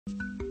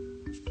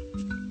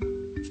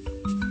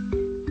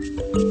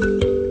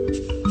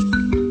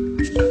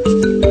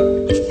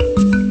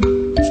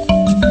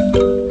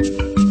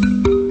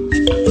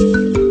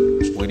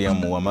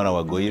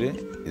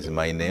Is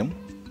my name.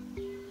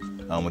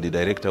 I'm the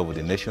director of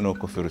the National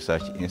Coffee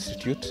Research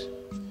Institute,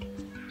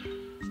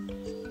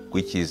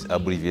 which is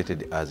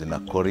abbreviated as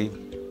NACORI.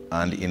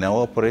 And in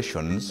our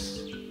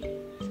operations,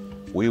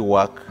 we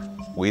work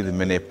with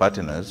many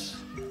partners,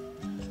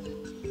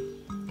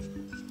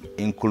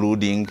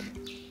 including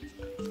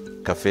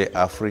Cafe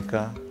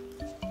Africa,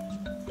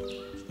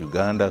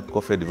 Uganda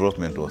Coffee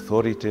Development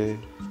Authority,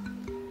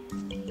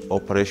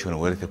 Operation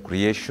Wealth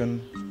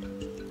Creation,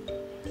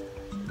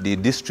 the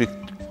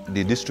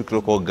district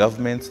local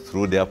governments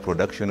through their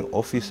production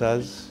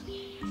officers,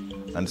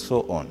 and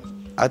so on.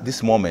 At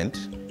this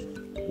moment,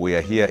 we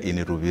are here in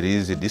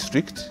Rubirizi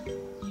district,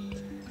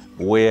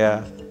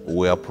 where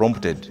we are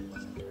prompted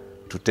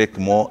to take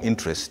more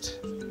interest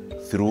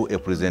through a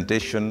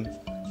presentation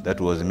that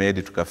was made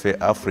to Cafe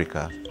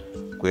Africa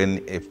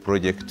when a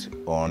project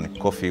on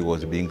coffee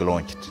was being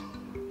launched,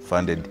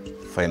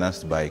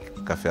 financed by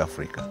Cafe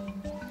Africa.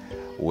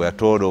 We are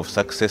told of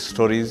success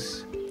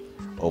stories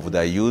of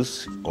the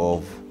use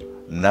of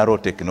narrow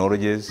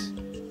technologies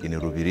in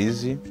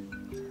Rubirizi,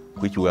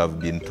 which we have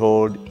been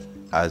told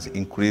has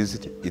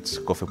increased its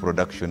coffee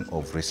production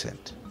of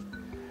recent.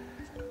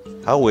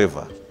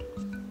 However,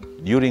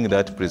 during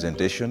that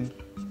presentation,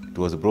 it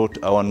was brought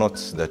to our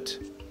notice that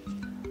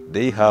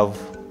they have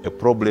a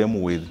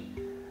problem with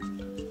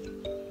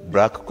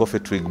black coffee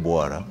twig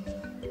borer,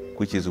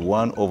 which is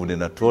one of the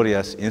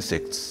notorious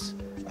insects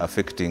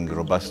affecting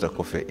robusta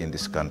coffee in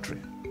this country.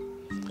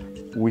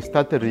 We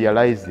started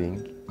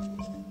realizing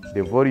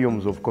the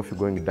volumes of coffee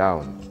going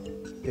down.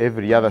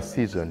 Every other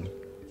season,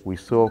 we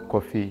saw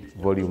coffee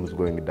volumes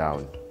going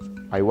down.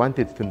 I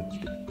wanted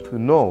to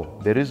know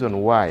the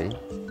reason why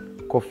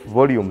coffee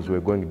volumes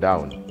were going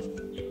down.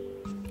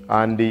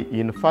 And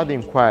in further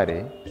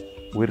inquiry,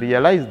 we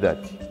realized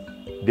that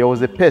there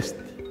was a pest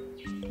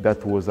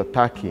that was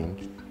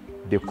attacking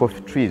the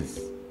coffee trees.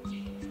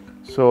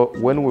 So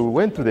when we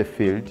went to the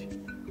field,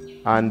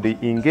 and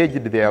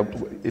engaged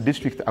the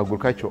district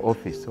agricultural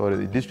office or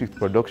the district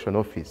production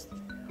office,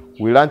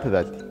 we learned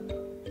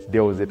that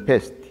there was a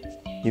pest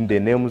in the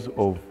name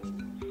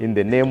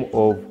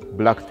of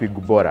black twig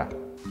borer.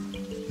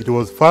 It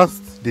was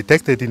first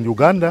detected in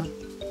Uganda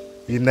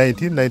in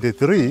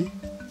 1993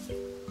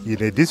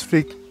 in a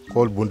district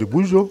called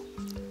Bundibujo,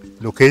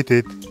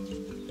 located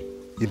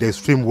in the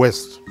extreme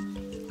west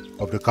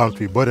of the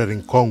country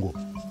bordering Congo.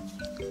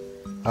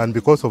 And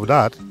because of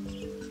that,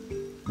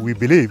 we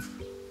believe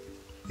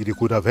it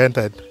could have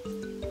entered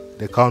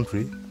the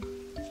country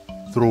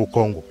through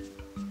Congo.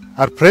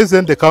 At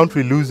present, the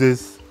country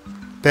loses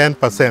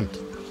 10%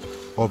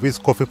 of its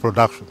coffee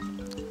production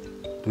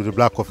to the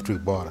black coffee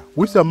twig borer,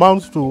 which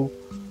amounts to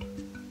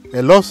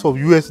a loss of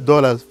US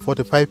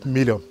 $45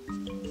 million,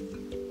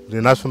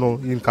 the national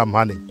income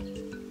earning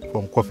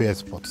from coffee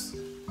exports.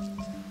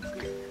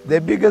 The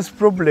biggest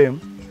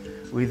problem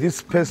with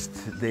this pest,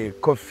 the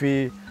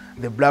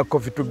black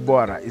coffee twig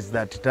borer, is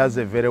that it has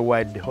a very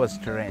wide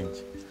host range.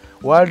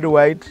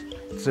 Worldwide,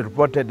 it's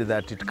reported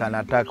that it can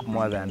attack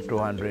more than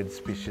 200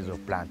 species of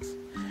plants.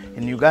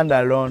 In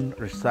Uganda alone,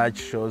 research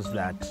shows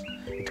that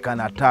it can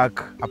attack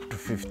up to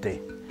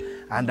 50.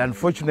 And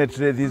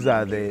unfortunately, these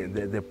are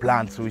the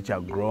plants which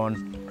are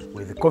grown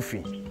with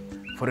coffee.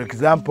 For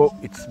example,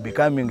 it's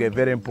becoming a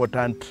very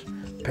important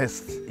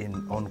pest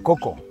on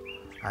cocoa.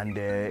 And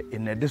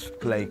in a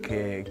district like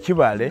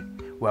Kibale,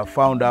 we have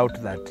found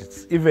out that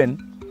it's even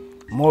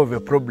more of a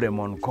problem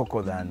on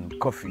cocoa than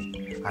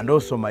coffee. And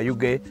also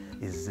Mayuge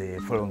is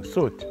following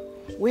suit.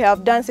 We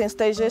have done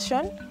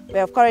sensitization. We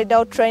have carried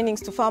out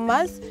trainings to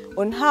farmers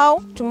on how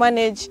to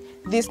manage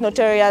this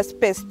notorious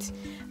pest.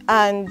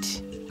 And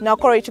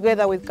NACORI,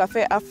 together with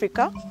Cafe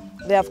Africa,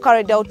 they have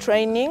carried out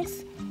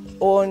trainings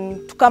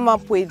to come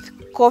up with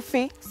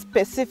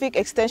coffee-specific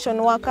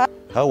extension worker.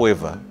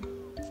 However,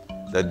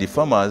 that the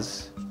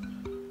farmers,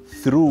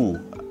 through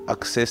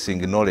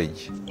accessing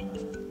knowledge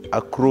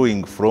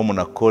accruing from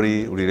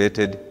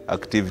NACORI-related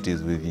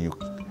activities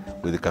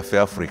with Cafe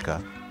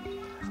Africa,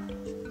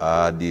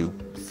 and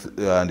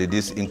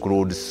this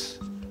includes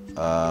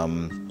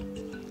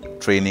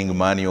training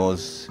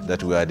manuals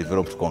that were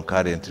developed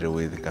concurrently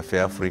with Cafe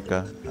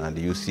Africa and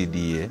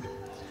UCDA.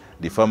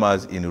 The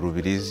farmers in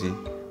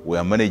Rubirizi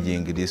were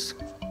managing this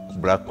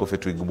black coffee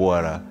twig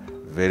borer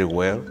very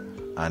well,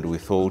 and we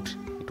thought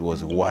it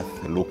was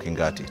worth looking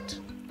at it.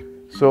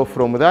 So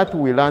from that,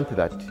 we learned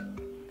that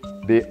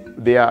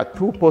there are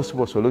two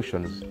possible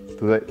solutions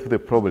to the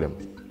problem.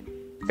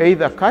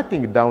 Either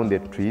cutting down the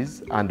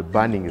trees and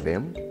burning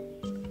them,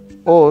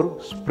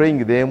 or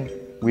spraying them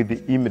with the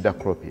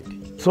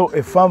imidacloprid. So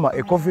a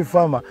coffee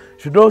farmer,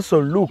 should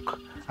also look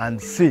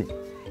and see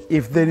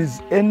if there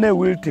is any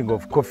wilting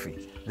of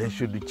coffee. They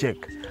should check.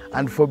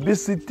 And for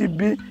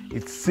BCTB,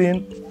 it's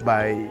seen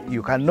by,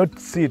 you cannot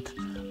see it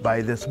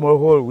by the small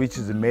hole which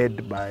is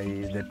made by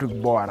the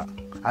twig borer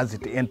as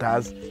it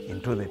enters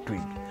into the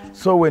twig.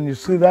 So when you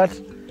see that,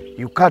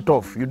 you cut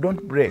off, you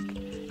don't break.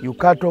 You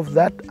cut off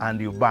that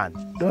and you burn.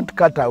 Don't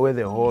cut away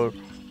the whole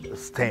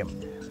stem.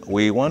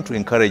 We want to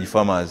encourage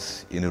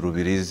farmers in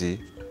Rubirizi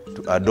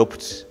to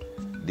adopt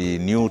the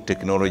new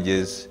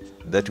technologies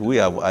that we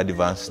have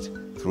advanced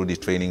through the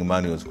training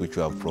manuals which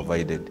we have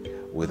provided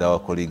with our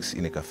colleagues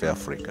in Cafe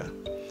Africa.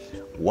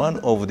 One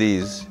of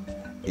these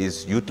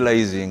is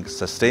utilizing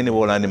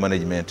sustainable land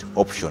management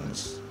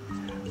options,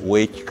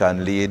 which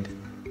can lead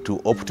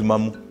to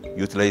optimum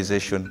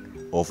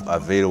utilization of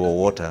available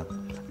water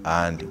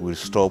and will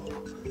stop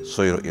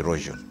soil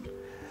erosion.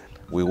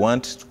 We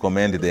want to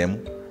commend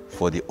them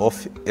for the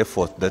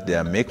effort that they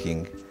are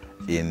making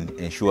in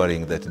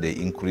ensuring that they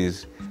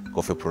increase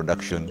coffee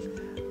production,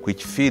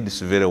 which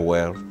feeds very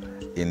well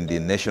in the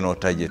national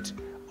target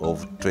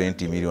of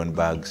 20 million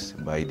bags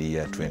by the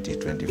year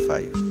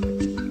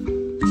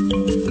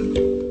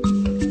 2025.